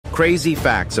Crazy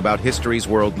Facts About History's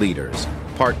World Leaders,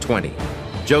 Part 20.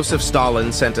 Joseph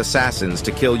Stalin sent assassins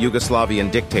to kill Yugoslavian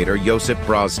dictator Josip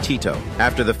Broz Tito.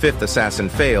 After the fifth assassin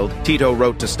failed, Tito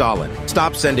wrote to Stalin,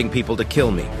 "Stop sending people to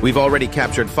kill me. We've already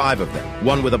captured 5 of them,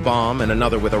 one with a bomb and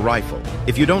another with a rifle.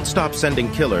 If you don't stop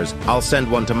sending killers, I'll send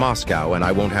one to Moscow and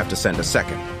I won't have to send a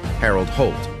second." Harold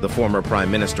Holt, the former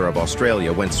Prime Minister of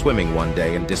Australia, went swimming one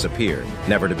day and disappeared,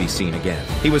 never to be seen again.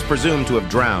 He was presumed to have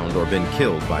drowned or been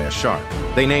killed by a shark.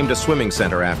 They named a swimming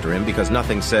center after him because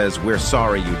nothing says, "We're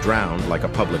sorry you drowned," like a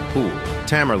public pool.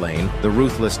 Tamerlane, the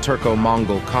ruthless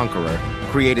Turco-Mongol conqueror,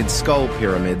 created skull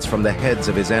pyramids from the heads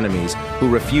of his enemies who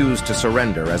refused to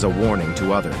surrender as a warning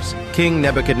to others. King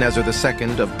Nebuchadnezzar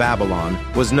II of Babylon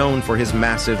was known for his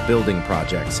massive building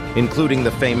projects, including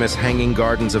the famous Hanging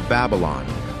Gardens of Babylon,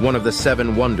 one of the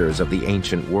 7 wonders of the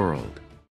ancient world.